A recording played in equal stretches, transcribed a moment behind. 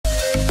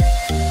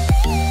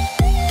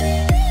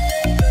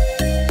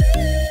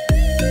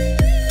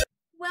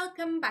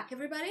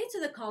everybody to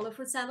the Color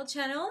Fruit Salad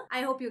channel.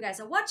 I hope you guys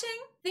are watching.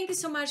 Thank you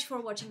so much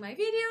for watching my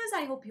videos.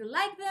 I hope you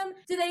like them.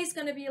 Today is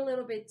going to be a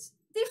little bit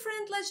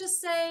different, let's just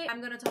say. I'm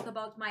going to talk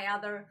about my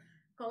other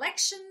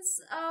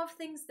collections of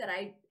things that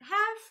I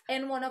have,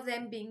 and one of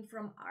them being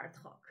from Art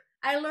Rock.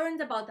 I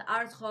learned about the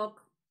Art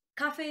Rock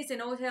cafes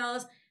and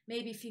hotels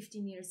maybe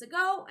 15 years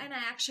ago, and I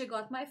actually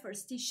got my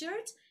first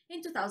t-shirt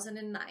in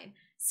 2009.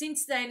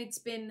 Since then, it's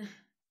been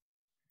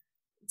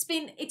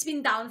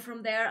down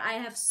from there. I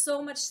have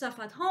so much stuff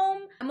at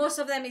home. Most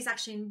of them is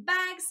actually in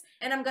bags,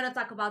 and I'm gonna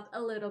talk about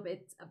a little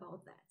bit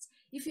about that.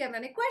 If you have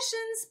any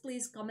questions,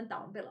 please comment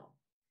down below.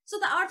 So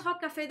the Art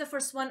Rock Cafe, the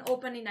first one,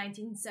 opened in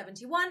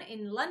 1971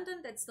 in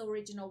London. That's the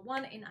original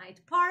one in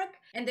Hyde Park.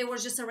 And there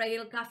was just a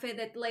regular cafe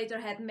that later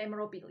had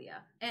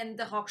memorabilia and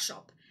the Rock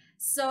Shop.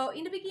 So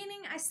in the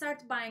beginning, I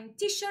started buying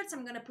t-shirts.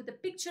 I'm going to put a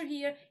picture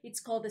here. It's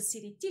called the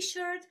City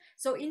t-shirt.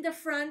 So in the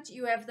front,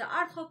 you have the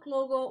Art Rock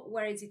logo.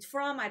 Where is it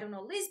from? I don't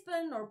know,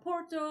 Lisbon or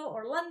Porto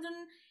or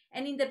London.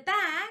 And in the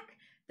back,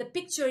 the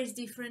picture is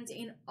different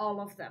in all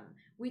of them.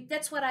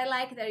 That's what I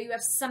like, that you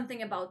have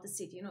something about the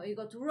city. You know, you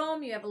go to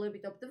Rome, you have a little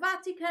bit of the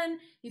Vatican.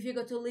 If you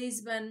go to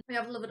Lisbon, you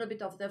have a little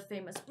bit of the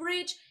famous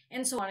bridge,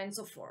 and so on and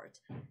so forth.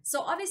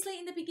 So obviously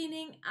in the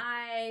beginning,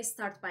 I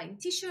start buying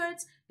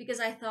t-shirts because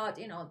I thought,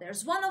 you know,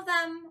 there's one of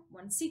them,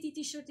 one city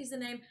t-shirt is the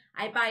name.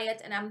 I buy it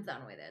and I'm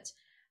done with it.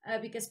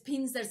 Because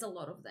pins, there's a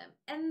lot of them.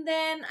 And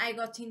then I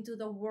got into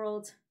the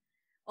world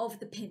of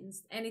the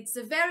pins, and it's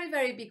a very,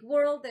 very big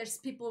world. There's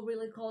people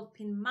really called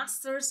pin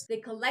masters. They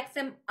collect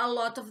them, a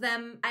lot of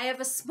them. I have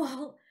a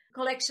small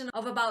collection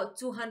of about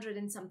 200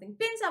 and something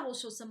pins. I will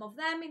show some of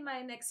them in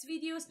my next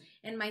videos,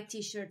 and my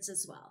t-shirts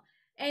as well.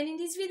 And in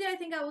this video, I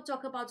think I will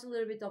talk about a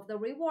little bit of the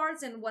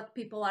rewards and what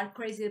people are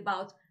crazy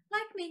about,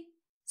 like me.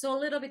 So a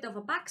little bit of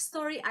a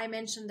backstory. I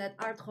mentioned that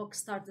Art Rock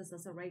started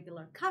as a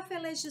regular cafe,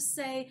 let's just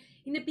say.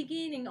 In the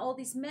beginning, all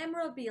this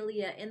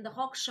memorabilia in the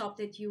Rock Shop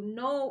that you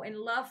know and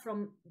love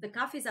from the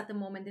cafes at the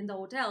moment in the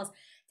hotels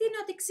did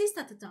not exist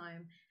at the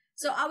time.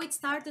 So how it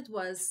started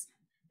was,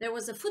 there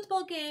was a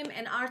football game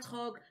and Art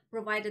Rock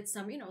provided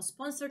some, you know,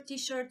 sponsored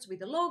t-shirts with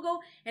the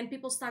logo, and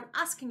people start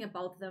asking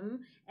about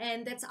them.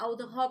 And that's how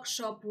the Rock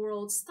Shop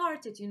world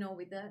started, you know,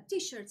 with the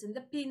t-shirts and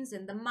the pins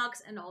and the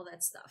mugs and all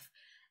that stuff.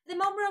 The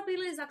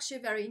memorabilia is actually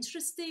a very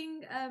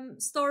interesting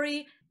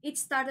story. It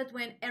started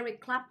when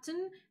Eric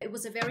Clapton, it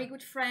was a very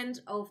good friend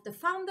of the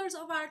founders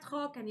of Art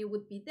Rock, and he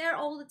would be there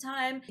all the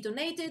time. He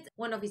donated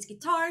one of his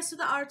guitars to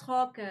the Art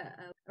Rock,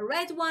 a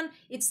red one.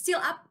 It's still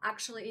up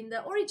actually in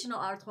the original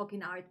Art Rock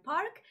in Hyde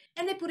Park,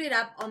 and they put it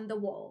up on the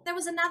wall. There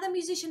was another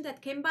musician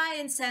that came by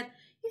and said,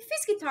 if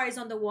his guitar is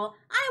on the wall,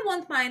 I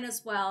want mine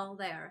as well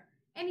there.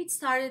 And it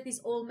started this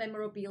old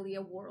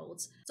memorabilia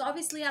world. So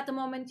obviously at the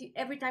moment,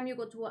 every time you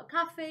go to a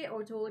cafe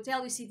or to a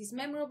hotel, you see this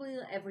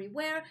memorabilia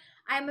everywhere.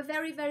 I'm a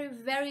very, very,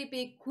 very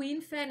big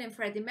Queen fan and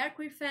Freddie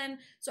Mercury fan.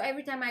 So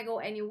every time I go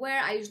anywhere,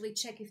 I usually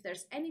check if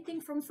there's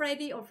anything from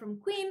Freddie or from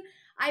Queen.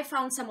 I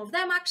found some of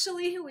them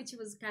actually, which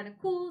was kind of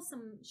cool,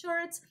 some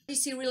shirts. You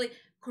see really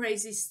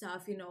crazy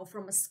stuff, you know,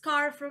 from a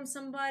scarf from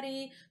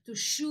somebody to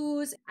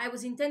shoes. I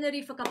was in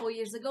Tenerife a couple of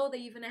years ago. They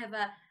even have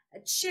a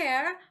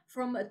chair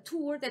from a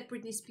tour that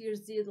Britney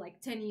Spears did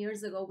like 10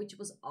 years ago, which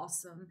was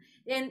awesome.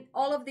 And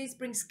all of this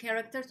brings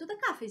character to the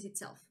cafes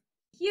itself.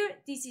 Here,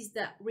 this is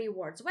the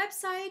rewards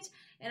website,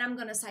 and I'm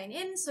gonna sign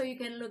in so you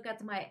can look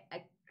at my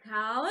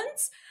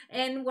account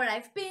and where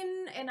I've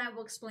been, and I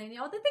will explain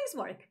how the things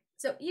work.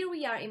 So here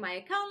we are in my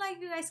account,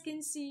 like you guys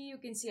can see. You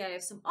can see I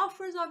have some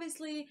offers,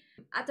 obviously.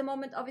 At the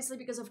moment, obviously,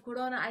 because of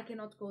Corona, I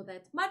cannot go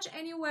that much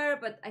anywhere,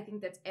 but I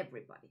think that's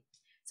everybody.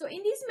 So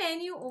in this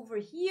menu over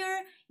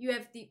here, you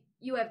have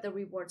the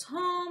rewards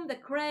home, the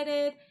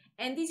credit,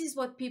 and this is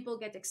what people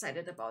get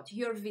excited about,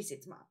 your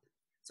visit map.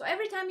 So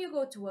every time you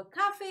go to a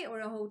cafe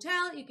or a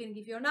hotel, you can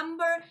give your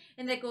number,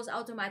 and that goes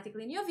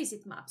automatically in your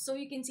visit map. So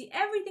you can see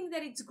everything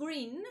that it's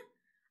green,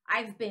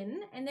 I've been,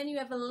 and then you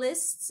have a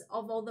list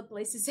of all the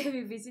places that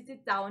we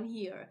visited down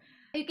here.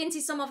 You can see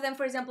some of them.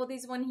 For example,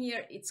 this one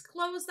here, it's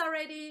closed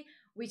already,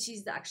 which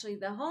is actually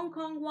the Hong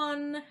Kong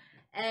one,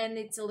 and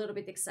it's a little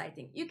bit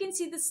exciting. You can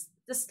see this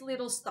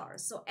little star.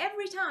 So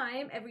every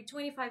time, every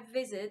 25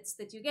 visits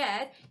that you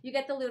get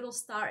the little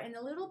star and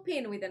a little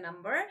pin with a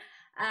number.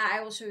 I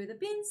will show you the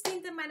pins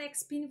in my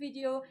next pin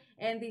video,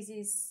 and this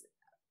is,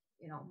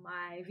 you know,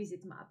 my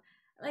visit map.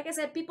 Like I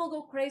said, people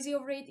go crazy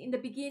over it. In the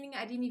beginning,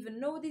 I didn't even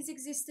know this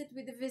existed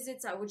with the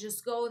visits. I would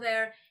just go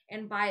there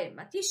and buy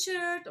my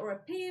t-shirt or a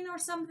pin or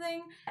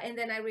something. And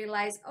then I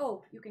realized,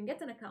 oh, you can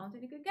get an account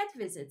and you can get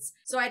visits.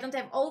 So I don't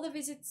have all the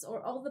visits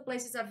or all the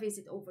places I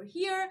visit over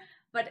here,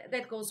 but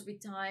that goes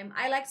with time.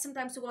 I like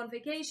sometimes to go on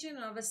vacation.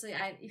 And obviously,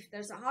 if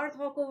there's a Art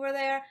Rock over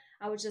there,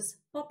 I would just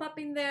pop up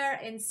in there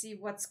and see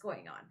what's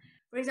going on.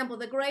 For example,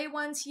 the gray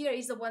ones here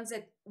is the ones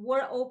that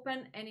were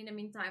open, and in the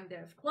meantime,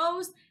 they've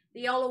closed. The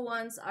yellow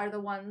ones are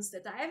the ones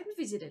that I haven't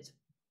visited.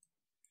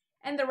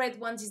 and the red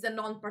ones is the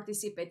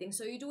non-participating.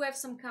 So you do have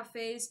some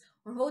cafes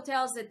or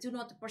hotels that do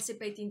not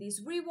participate in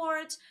this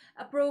reward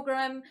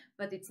program,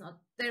 but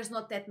there's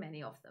not that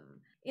many of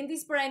them. In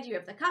this brand, you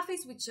have the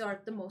cafes, which are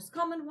the most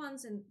common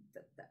ones and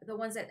the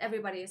ones that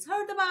everybody has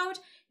heard about.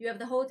 You have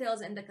the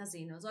hotels and the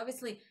casinos.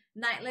 Obviously,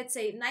 let's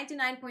say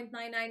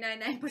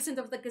 99.9999%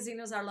 of the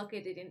casinos are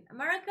located in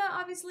America,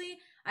 obviously.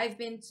 I've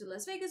been to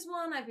Las Vegas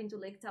one, I've been to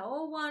Lake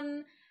Tahoe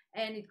one,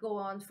 and it go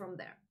on from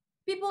there.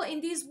 People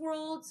in this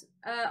world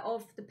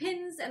of the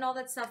pins and all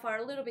that stuff are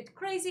a little bit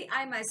crazy.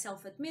 I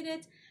myself admit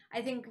it.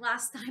 I think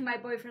last time my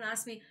boyfriend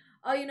asked me,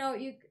 oh,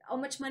 how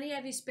much money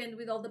have you spent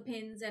with all the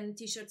pins and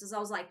t-shirts? As I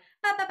was like,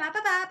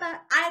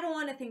 I don't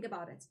want to think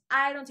about it.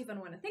 I don't even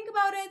want to think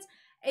about it.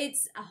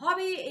 It's a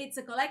hobby. It's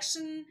a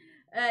collection.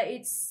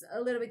 It's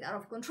a little bit out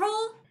of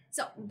control.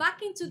 So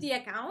back into the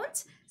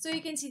account. So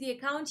you can see the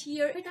account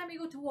here. Every time you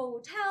go to a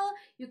hotel,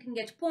 you can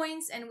get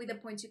points, and with the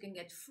points you can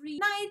get free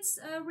nights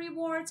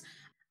rewards.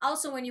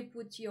 Also, when you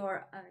put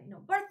your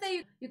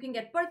birthday, you can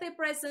get birthday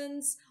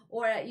presents,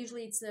 or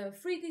usually it's a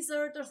free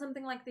dessert or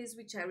something like this,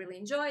 which I really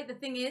enjoy. The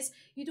thing is,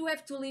 you do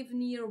have to live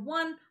near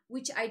one,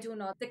 which I do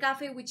not. The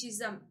cafe, which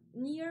is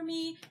near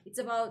me, it's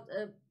about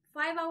a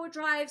 5-hour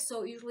drive,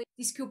 so usually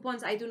these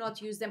coupons, I do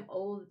not use them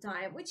all the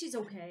time, which is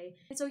okay.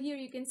 And so here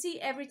you can see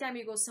every time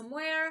you go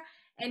somewhere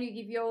and you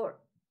give your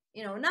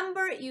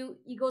number,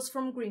 it goes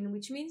from green,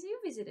 which means you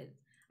visited.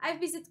 I've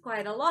visited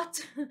quite a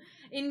lot.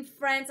 In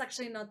France,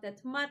 actually not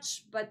that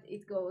much, but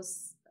it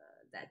goes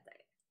that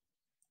day.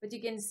 But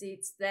you can see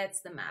that's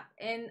the map.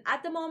 And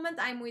at the moment,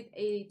 I'm with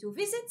 82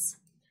 visits.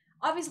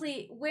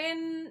 Obviously,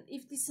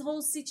 if this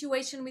whole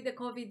situation with the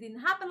COVID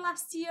didn't happen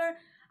last year,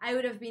 I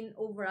would have been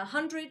over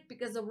 100,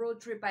 because the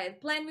road trip I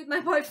had planned with my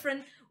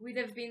boyfriend would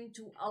have been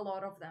to a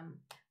lot of them.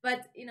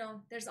 But,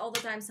 there's all the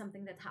time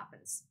something that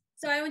happens.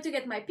 So I want to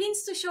get my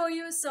pins to show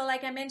you. So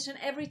like I mentioned,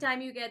 every time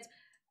you get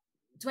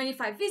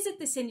 25 visits,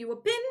 they send you a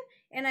pin,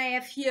 and I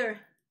have here,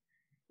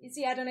 you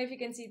see, I don't know if you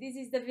can see, this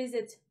is the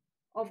visit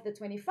of the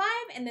 25,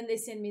 and then they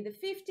send me the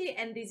 50,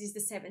 and this is the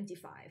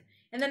 75,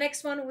 and the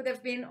next one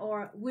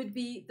would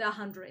be the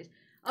 100.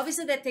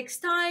 Obviously that takes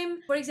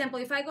time. For example,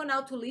 if I go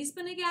now to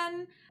Lisbon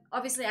again,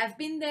 obviously I've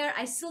been there,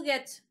 I still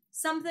get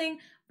something,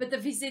 but the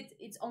visit,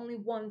 it's only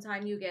one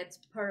time you get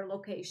per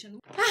location.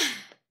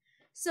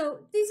 So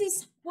this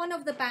is one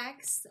of the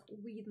bags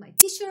with my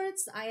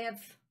t-shirts.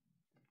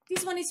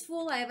 This one is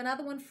full, I have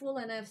another one full,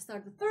 and I've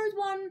started the third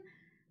one.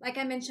 Like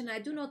I mentioned, I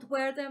do not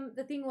wear them.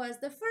 The thing was,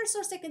 the first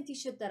or second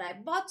t-shirt that I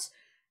bought,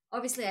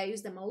 obviously I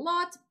use them a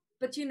lot,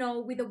 but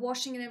with the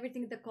washing and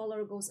everything, the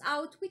color goes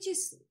out, which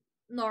is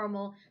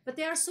normal. But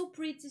they are so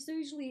pretty, so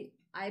usually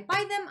I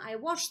buy them, I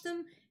wash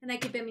them, and I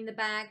keep them in the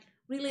bag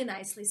really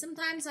nicely.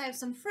 Sometimes I have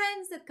some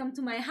friends that come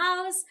to my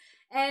house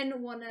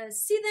and want to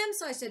see them,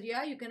 so I said,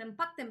 yeah, you can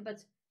unpack them,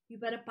 but you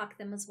better pack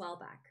them as well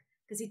back,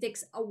 because it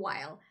takes a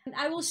while. And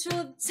I will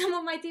show some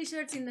of my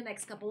t-shirts in the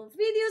next couple of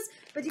videos,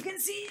 but you can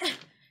see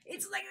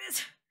it's like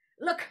this.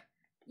 Look,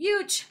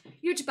 huge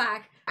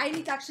bag. I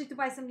need actually to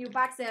buy some new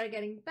bags. They are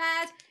getting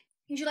bad.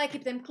 Usually I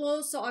keep them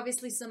closed, so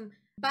obviously some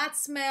bad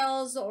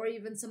smells or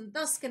even some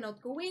dust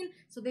cannot go in,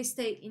 so they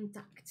stay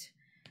intact.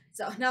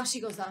 So now she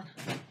goes on.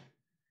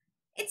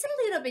 It's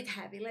a little bit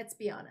heavy, let's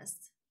be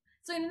honest.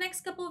 So in the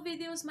next couple of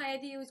videos, my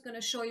idea is going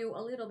to show you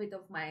a little bit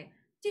of my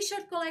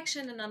t-shirt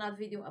collection and another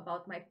video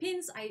about my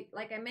pins.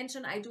 Like I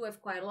mentioned, I do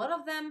have quite a lot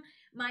of them.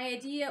 My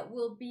idea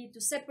will be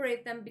to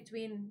separate them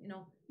between,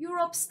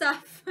 Europe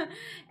stuff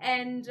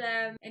and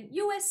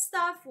US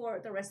stuff for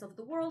the rest of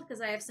the world,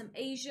 because I have some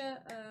Asia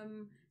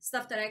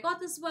stuff that I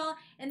got as well.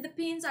 And the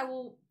pins, I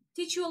will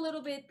teach you a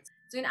little bit.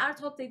 So in Art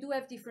Hop, they do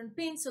have different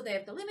pins. So they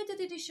have the limited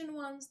edition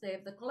ones, they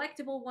have the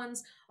collectible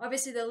ones.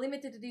 Obviously, the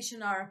limited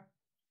edition are,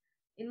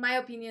 in my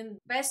opinion,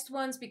 best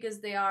ones, because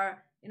they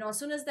are, as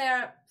soon as they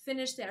are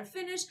finished,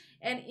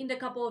 and in a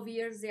couple of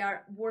years they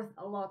are worth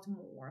a lot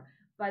more.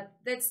 But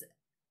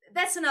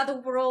that's another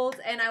world,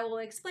 and I will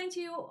explain to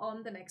you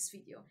on the next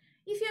video.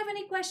 If you have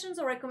any questions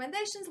or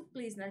recommendations,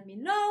 please let me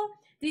know.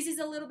 This is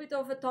a little bit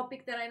of a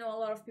topic that I know a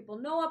lot of people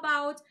know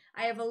about.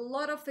 I have a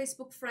lot of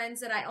Facebook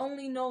friends that I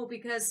only know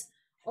because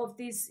of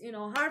this,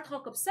 Art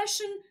Hop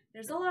obsession.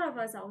 There's a lot of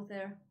us out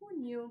there. Who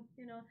knew?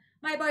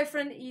 My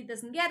boyfriend, he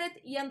doesn't get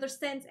it. He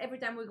understands every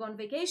time we go on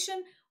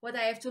vacation, what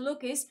I have to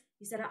look is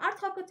there an Art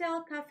Hop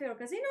hotel, cafe, or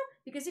casino?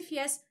 Because if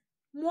yes,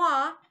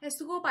 moi has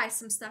to go buy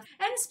some stuff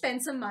and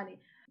spend some money.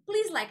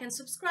 Please like and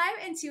subscribe,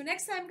 and see you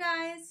next time,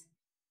 guys.